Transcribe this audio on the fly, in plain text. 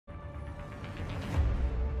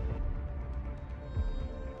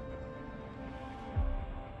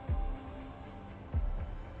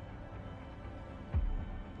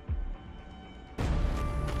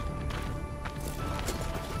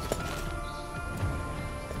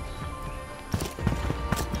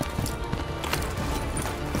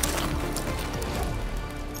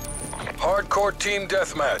Hardcore team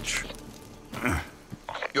deathmatch.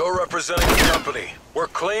 You're representing the company.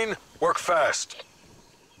 Work clean, work fast.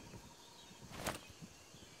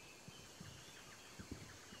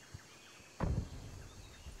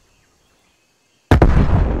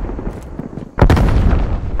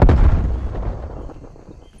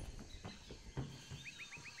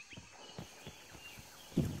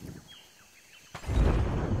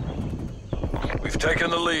 We've taken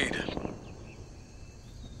the lead.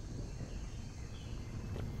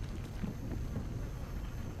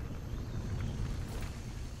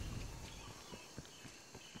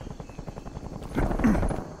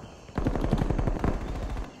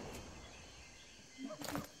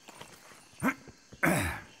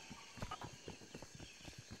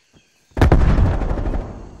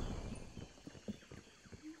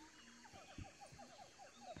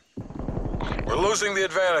 We're losing the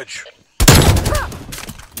advantage.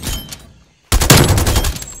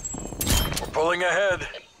 We're pulling ahead.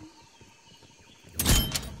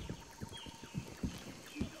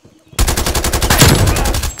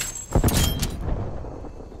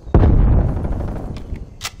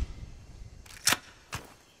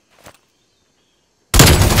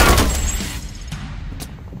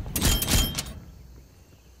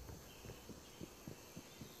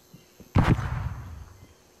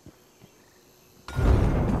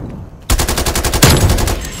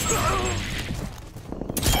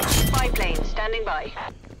 Standing by.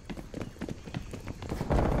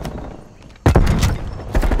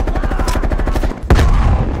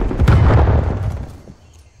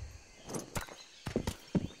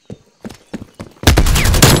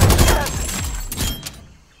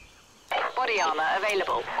 Body armor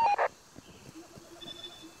available.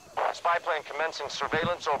 Spy plane commencing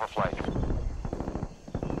surveillance overflight.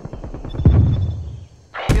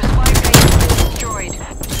 Your spy plane has been destroyed.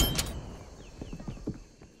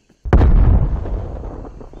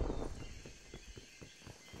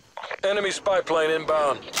 Enemy spy plane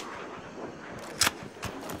inbound.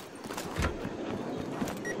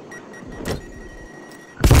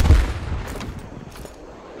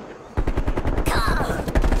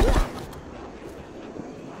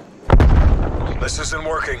 This isn't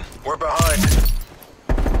working. We're behind.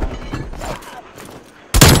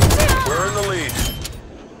 We're in the lead.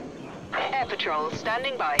 Air Patrol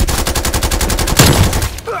standing by.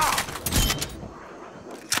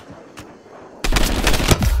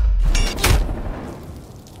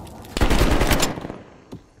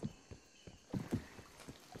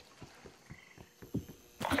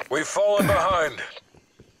 We've fallen behind.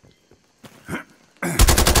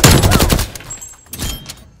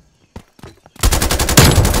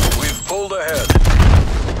 We've pulled ahead.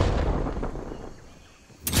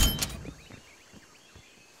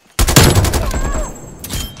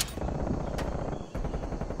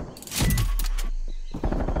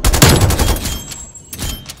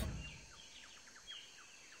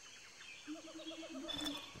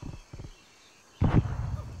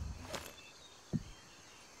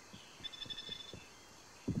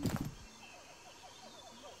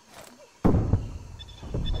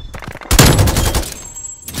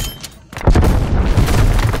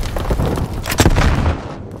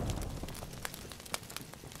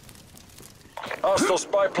 Hostile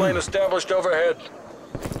spy plane established overhead.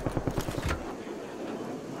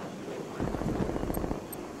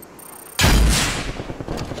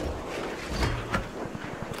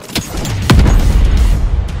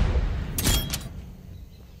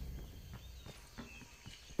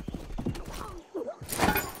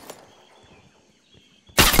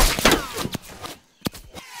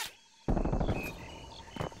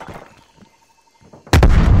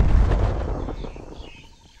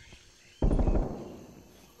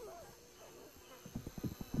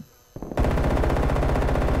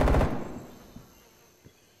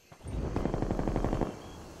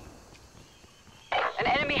 An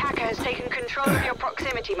enemy hacker has taken control of your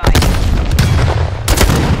proximity mine.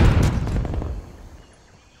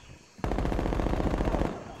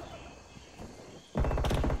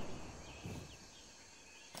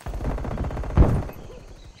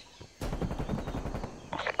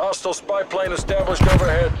 Hostile spy plane established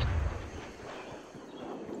overhead.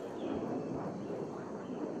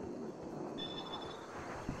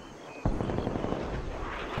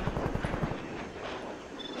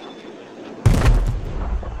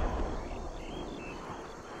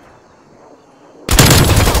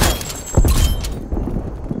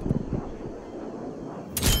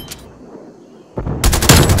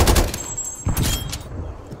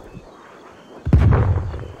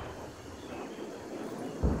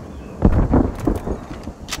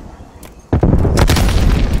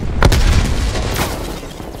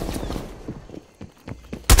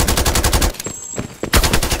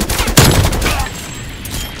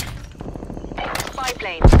 spy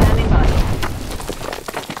plane standing by.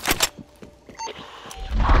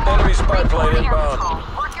 Enemy spy plane inbound.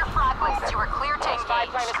 Work your flag lists. You are clear to Spy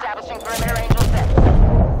engage. plane establishing perimeter, Angel set.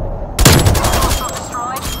 Hostile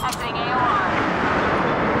destroyed. Exiting AOR.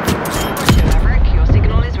 Maverick, your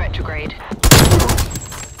signal is retrograde.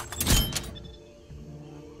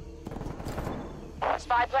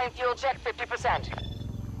 Spy plane fuel check 50%.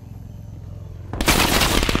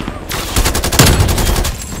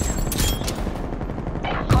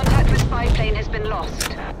 Contact with spy plane has been lost.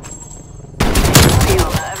 Body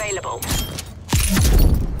armor available.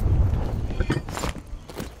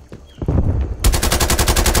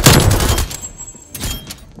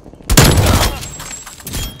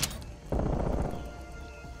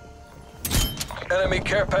 Enemy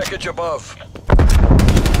care package above.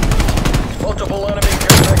 Multiple enemy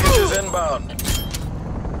care packages inbound.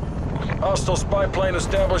 Hostile spy plane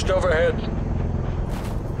established overhead.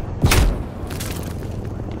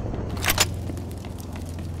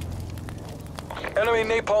 Enemy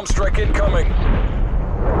napalm strike incoming.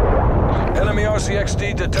 Enemy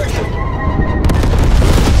RCXD detected.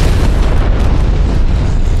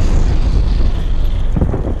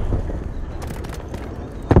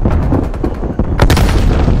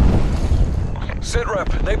 Sitrep,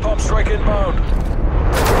 napalm strike inbound.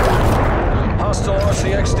 Hostile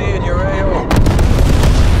RCXD in your AO.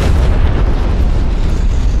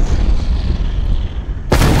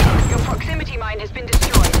 Your proximity mine has been destroyed.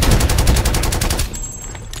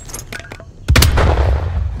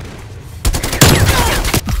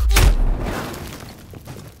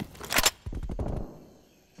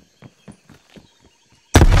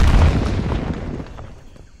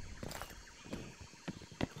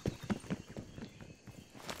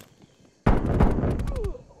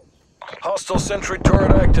 Hostile sentry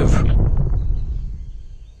turret active.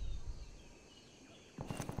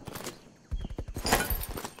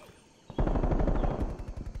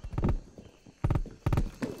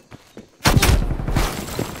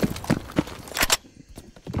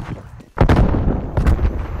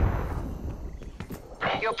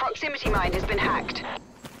 Your proximity mine has been hacked.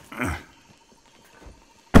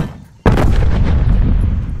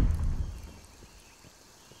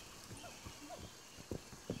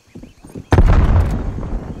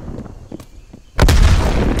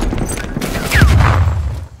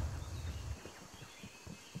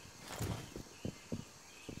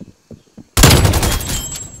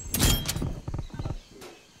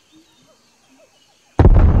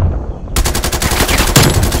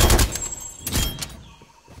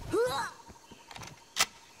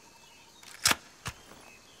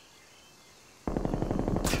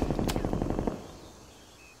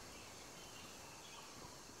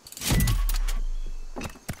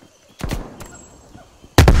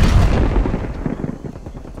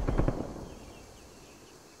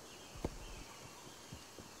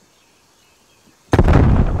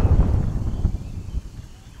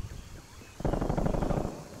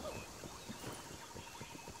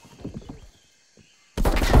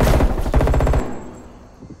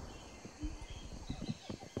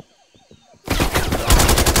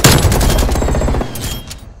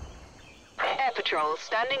 Air patrol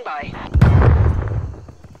standing by.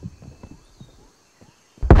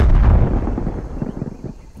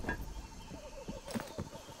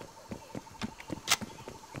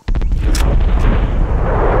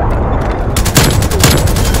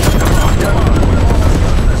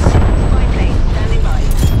 Spy plane standing by.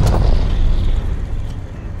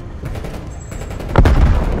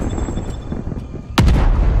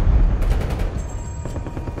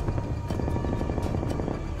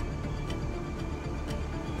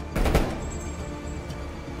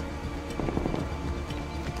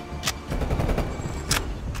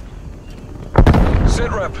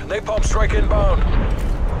 Sitrep, napalm strike inbound.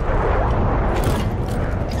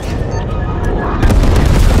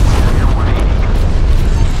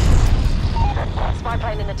 Spy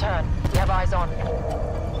plane in the turn. We have eyes on.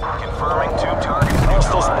 Confirming 2 targets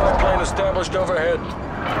Hostile spy neutralized. plane established overhead.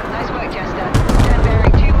 Nice work, Jester. Stand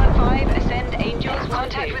bearing 215, ascend Angels 1-2.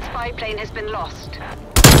 Contact with spy plane has been lost.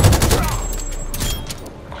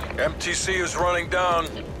 MTC is running down.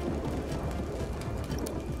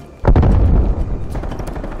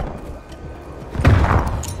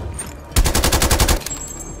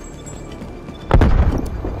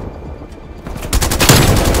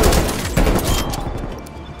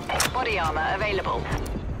 Body armor available.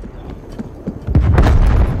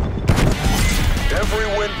 Every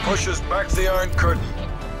wind pushes back the Iron Curtain.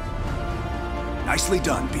 Nicely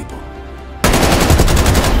done, people.